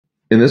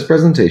In this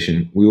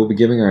presentation, we will be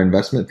giving our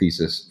investment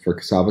thesis for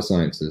Cassava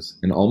Sciences,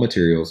 and all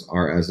materials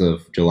are as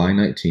of July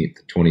 19th,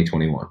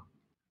 2021.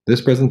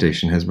 This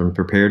presentation has been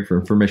prepared for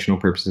informational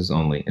purposes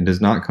only and does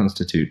not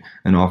constitute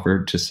an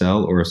offer to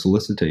sell or a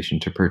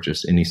solicitation to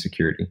purchase any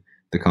security.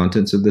 The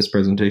contents of this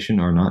presentation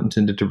are not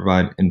intended to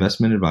provide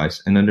investment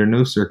advice, and under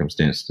no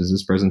circumstance does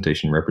this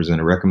presentation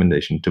represent a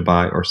recommendation to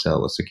buy or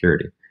sell a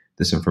security.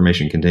 This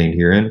information contained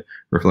herein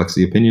reflects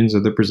the opinions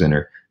of the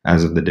presenter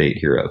as of the date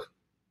hereof.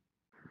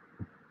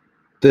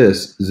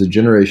 This is a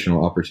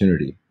generational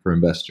opportunity for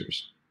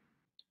investors.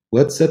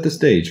 Let's set the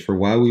stage for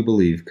why we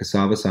believe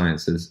Cassava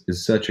Sciences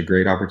is such a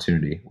great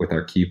opportunity with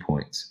our key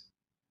points.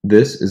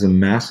 This is a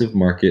massive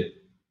market,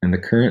 and the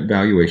current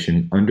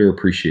valuation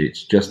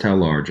underappreciates just how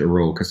large a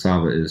role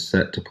Cassava is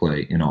set to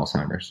play in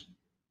Alzheimer's.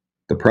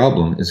 The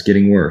problem is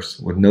getting worse,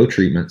 with no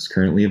treatments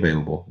currently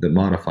available that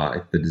modify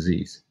the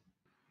disease.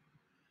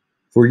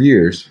 For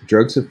years,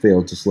 drugs have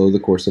failed to slow the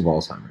course of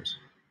Alzheimer's,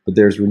 but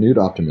there is renewed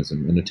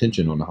optimism and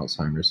attention on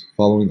Alzheimer's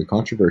following the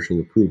controversial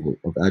approval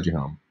of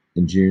Aduhelm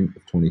in June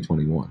of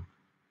 2021.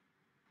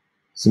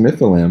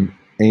 Cimifelam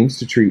aims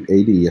to treat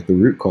AD at the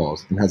root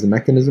cause and has a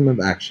mechanism of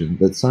action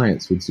that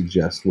science would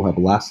suggest will have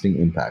a lasting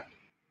impact.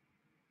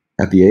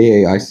 At the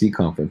AAIC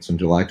conference on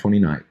July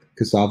 29th,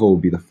 Cassava will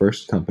be the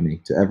first company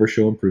to ever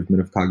show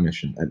improvement of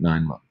cognition at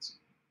 9 months.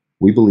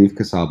 We believe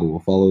Cassava will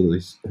follow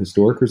these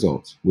historic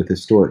results with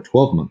historic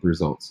 12-month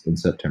results in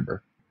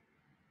September.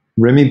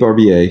 Remy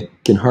Barbier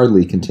can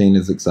hardly contain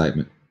his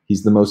excitement.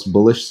 He's the most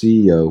bullish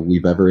CEO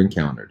we've ever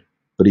encountered,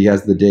 but he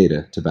has the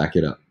data to back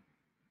it up.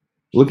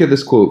 Look at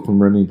this quote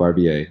from Remy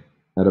Barbier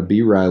at a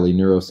B. Riley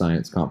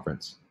neuroscience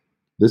conference.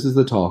 This is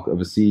the talk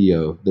of a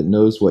CEO that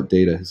knows what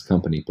data his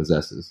company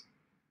possesses.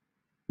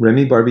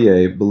 Remy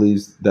Barbier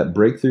believes that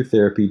breakthrough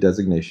therapy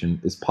designation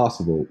is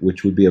possible,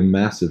 which would be a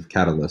massive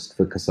catalyst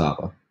for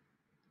Cassava.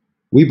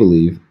 We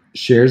believe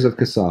shares of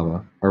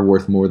Cassava are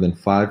worth more than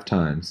 5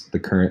 times the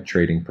current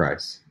trading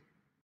price.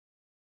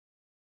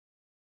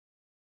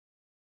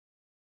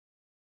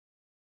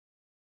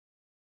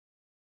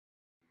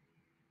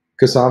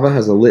 Cassava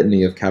has a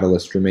litany of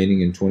catalysts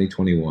remaining in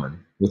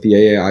 2021, with the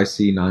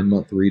AAIC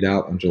 9-month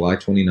readout on July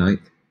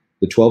 29th,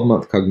 the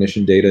 12-month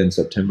cognition data in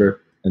September,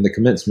 and the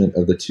commencement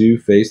of the 2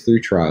 phase 3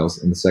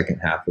 trials in the second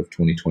half of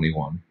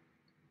 2021.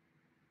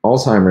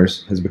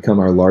 Alzheimer's has become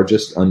our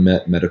largest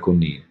unmet medical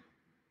need.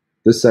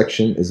 This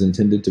section is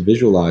intended to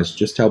visualize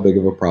just how big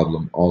of a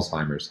problem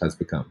Alzheimer's has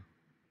become.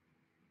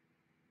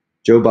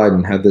 Joe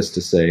Biden had this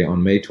to say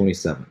on May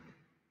 27th.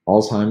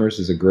 Alzheimer's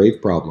is a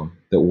grave problem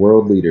that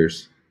world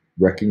leaders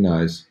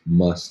recognize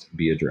must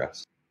be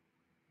addressed.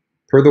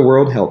 Per the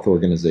World Health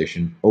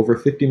Organization, over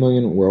 50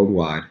 million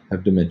worldwide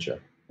have dementia,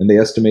 and they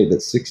estimate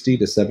that 60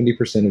 to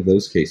 70% of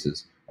those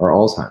cases are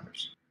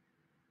Alzheimer's.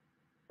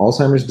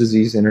 Alzheimer's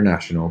Disease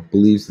International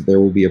believes that there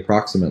will be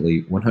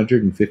approximately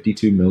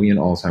 152 million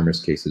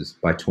Alzheimer's cases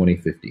by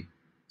 2050.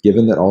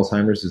 Given that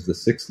Alzheimer's is the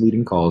 6th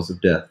leading cause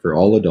of death for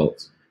all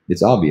adults,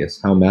 it's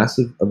obvious how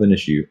massive of an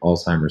issue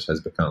Alzheimer's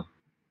has become.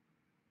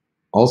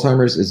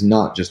 Alzheimer's is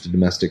not just a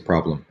domestic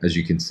problem, as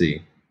you can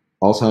see.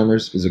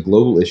 Alzheimer's is a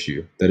global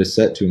issue that is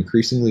set to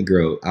increasingly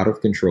grow out of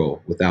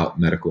control without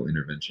medical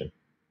intervention.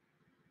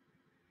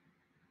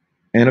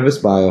 Annovis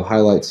Bio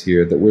highlights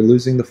here that we're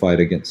losing the fight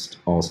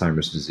against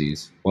Alzheimer's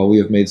disease, while we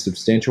have made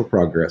substantial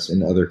progress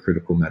in other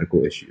critical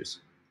medical issues.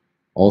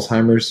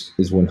 Alzheimer's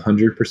is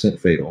 100%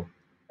 fatal,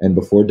 and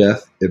before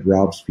death, it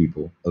robs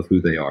people of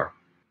who they are.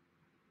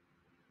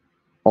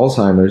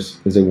 Alzheimer's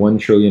is a $1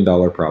 trillion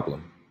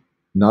problem.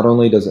 Not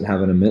only does it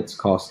have an immense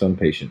cost on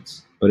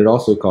patients, but it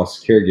also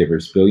costs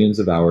caregivers billions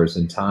of hours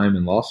in time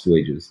and lost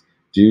wages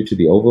due to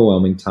the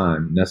overwhelming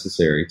time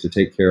necessary to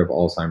take care of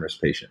Alzheimer's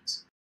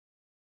patients.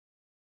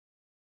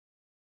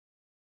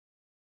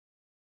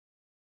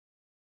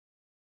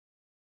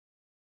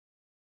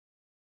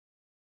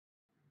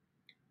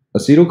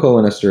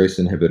 Acetylcholinesterase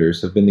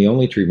inhibitors have been the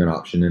only treatment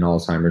option in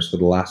Alzheimer's for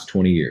the last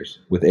 20 years,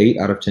 with 8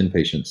 out of 10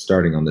 patients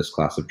starting on this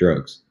class of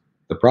drugs.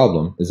 The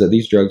problem is that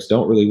these drugs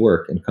don't really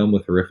work and come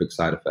with horrific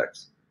side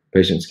effects.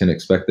 Patients can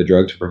expect the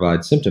drug to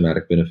provide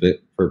symptomatic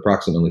benefit for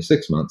approximately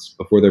 6 months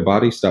before their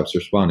body stops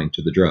responding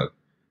to the drug.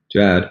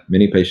 To add,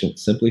 many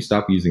patients simply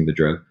stop using the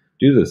drug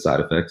due to the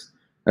side effects,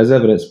 as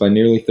evidenced by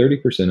nearly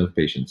 30% of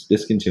patients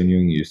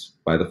discontinuing use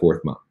by the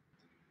 4th month.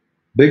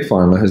 Big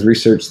Pharma has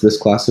researched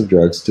this class of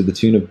drugs to the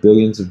tune of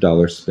billions of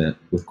dollars spent,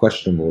 with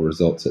questionable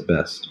results at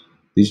best.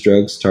 These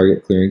drugs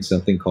target clearing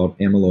something called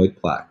amyloid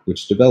plaque,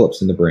 which develops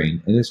in the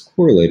brain and is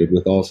correlated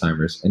with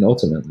Alzheimer's and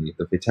ultimately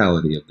the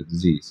fatality of the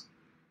disease.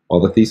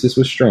 While the thesis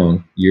was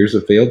strong, years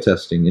of failed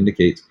testing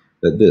indicates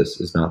that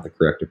this is not the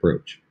correct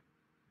approach.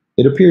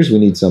 It appears we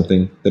need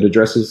something that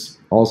addresses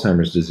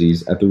Alzheimer's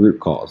disease at the root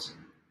cause.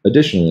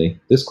 Additionally,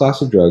 this class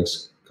of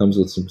drugs comes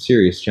with some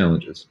serious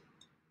challenges.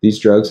 These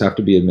drugs have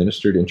to be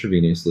administered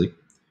intravenously,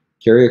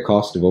 carry a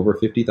cost of over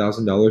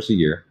 $50,000 a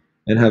year,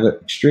 and have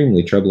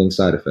extremely troubling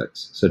side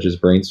effects, such as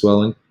brain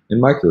swelling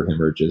and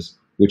microhemorrhages,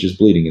 which is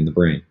bleeding in the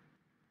brain.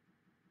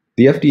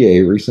 The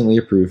FDA recently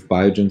approved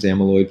Biogen's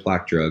amyloid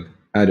plaque drug,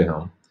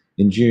 Aduhelm,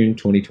 in June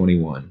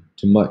 2021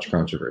 to much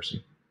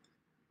controversy.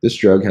 This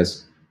drug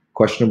has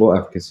questionable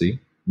efficacy,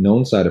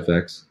 known side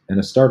effects, and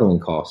a startling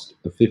cost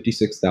of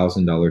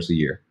 $56,000 a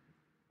year.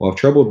 While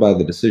troubled by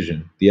the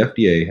decision, the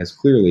FDA has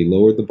clearly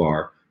lowered the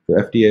bar for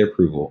FDA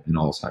approval in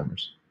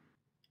Alzheimer's.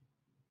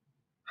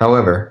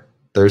 However,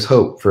 there's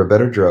hope for a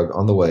better drug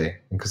on the way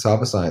in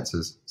Cassava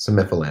Sciences'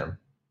 Cemifilam.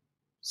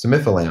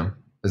 Cemifilam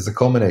is the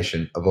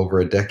culmination of over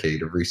a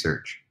decade of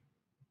research.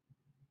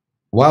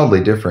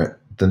 Wildly different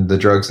than the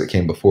drugs that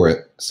came before it,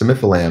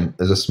 Cemifilam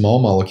is a small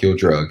molecule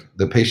drug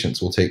that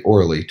patients will take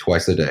orally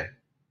twice a day.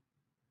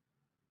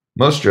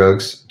 Most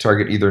drugs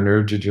target either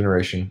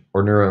neurodegeneration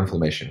or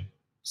neuroinflammation.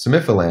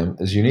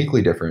 Cemifilam is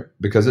uniquely different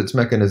because its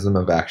mechanism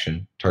of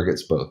action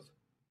targets both.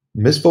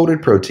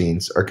 Misfolded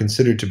proteins are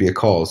considered to be a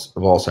cause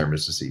of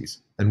Alzheimer's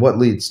disease and what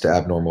leads to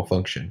abnormal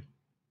function.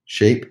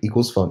 Shape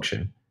equals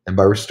function, and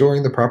by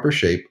restoring the proper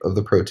shape of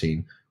the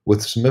protein with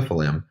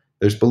Cemifilam,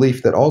 there's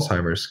belief that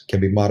Alzheimer's can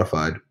be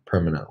modified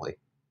permanently.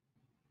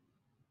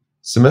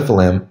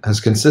 Cemifilam has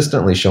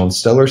consistently shown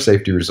stellar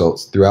safety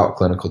results throughout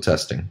clinical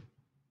testing.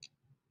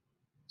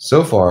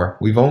 So far,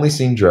 we've only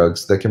seen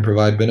drugs that can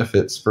provide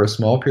benefits for a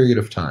small period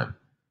of time.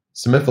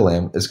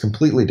 Cemifilam is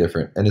completely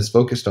different and is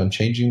focused on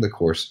changing the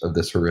course of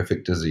this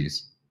horrific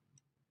disease.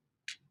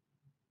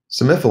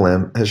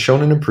 Cemifilam has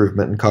shown an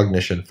improvement in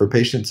cognition for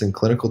patients in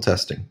clinical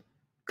testing.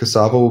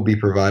 Cassava will be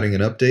providing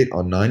an update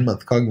on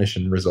 9-month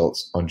cognition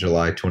results on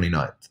July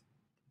 29th.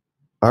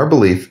 Our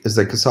belief is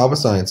that Cassava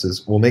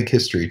Sciences will make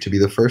history to be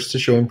the first to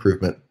show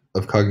improvement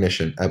of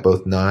cognition at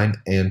both 9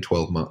 and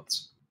 12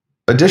 months.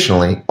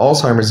 Additionally,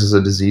 Alzheimer's is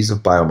a disease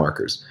of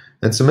biomarkers,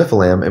 and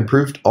Cemifilam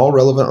improved all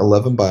relevant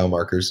 11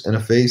 biomarkers in a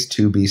Phase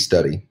 2b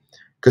study.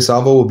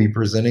 Cassava will be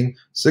presenting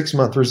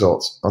 6-month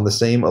results on the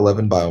same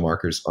 11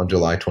 biomarkers on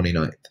July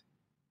 29th.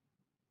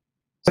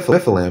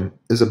 Cemifilam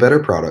is a better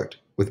product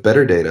with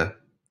better data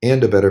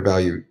and a better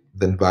value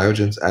than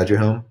Biogen's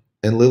Aduhelm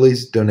and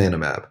Lilly's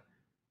donanemab.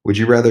 Would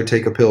you rather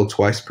take a pill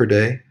twice per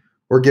day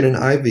or get an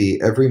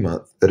IV every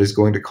month that is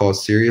going to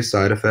cause serious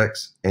side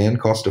effects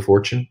and cost a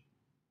fortune?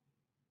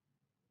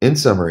 In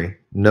summary,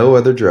 no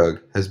other drug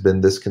has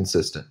been this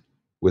consistent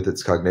with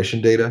its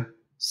cognition data,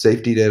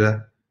 safety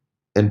data,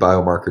 and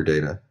biomarker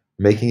data,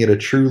 making it a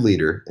true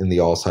leader in the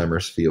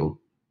Alzheimer's field.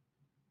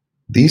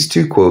 These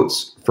two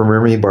quotes from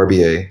Remy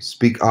Barbier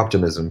speak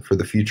optimism for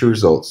the future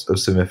results of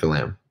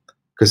Cemifilam.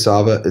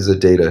 Cassava is a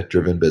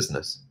data-driven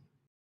business.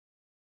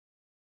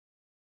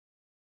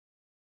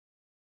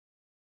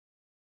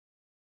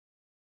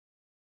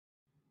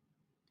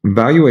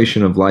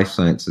 Valuation of life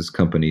sciences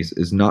companies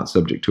is not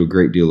subject to a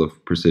great deal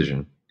of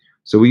precision,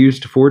 so we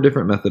used 4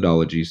 different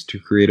methodologies to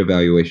create a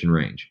valuation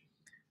range.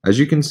 As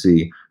you can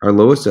see, our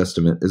lowest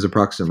estimate is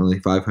approximately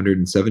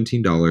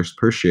 $517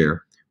 per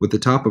share, with the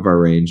top of our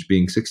range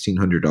being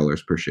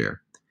 $1,600 per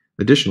share.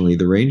 Additionally,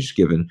 the range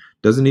given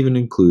doesn't even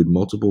include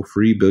multiple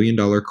free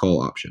billion-dollar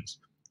call options.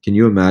 Can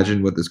you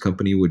imagine what this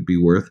company would be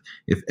worth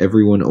if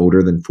everyone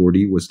older than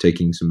 40 was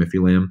taking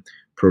Cemifilam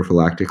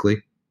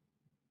prophylactically?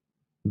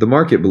 The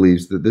market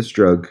believes that this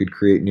drug could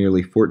create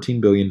nearly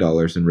 $14 billion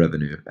in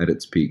revenue at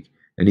its peak,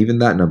 and even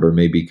that number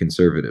may be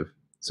conservative.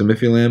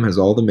 Cemifilam has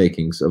all the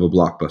makings of a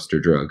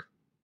blockbuster drug.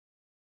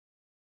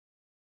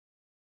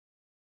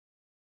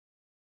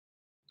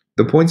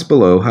 The points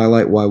below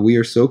highlight why we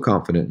are so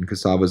confident in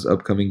Cassava's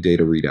upcoming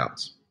data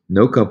readouts.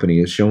 No company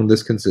has shown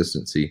this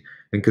consistency,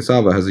 and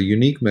Cassava has a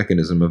unique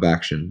mechanism of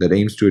action that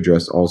aims to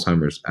address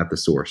Alzheimer's at the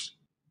source.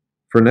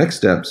 For next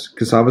steps,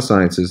 Cassava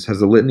Sciences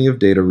has a litany of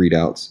data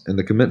readouts and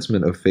the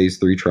commencement of Phase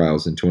 3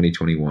 trials in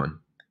 2021.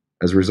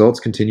 As results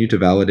continue to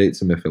validate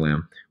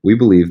Cemifilam, we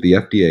believe the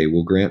FDA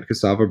will grant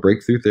Cassava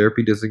Breakthrough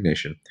Therapy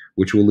designation,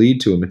 which will lead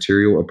to a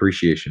material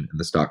appreciation in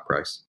the stock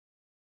price.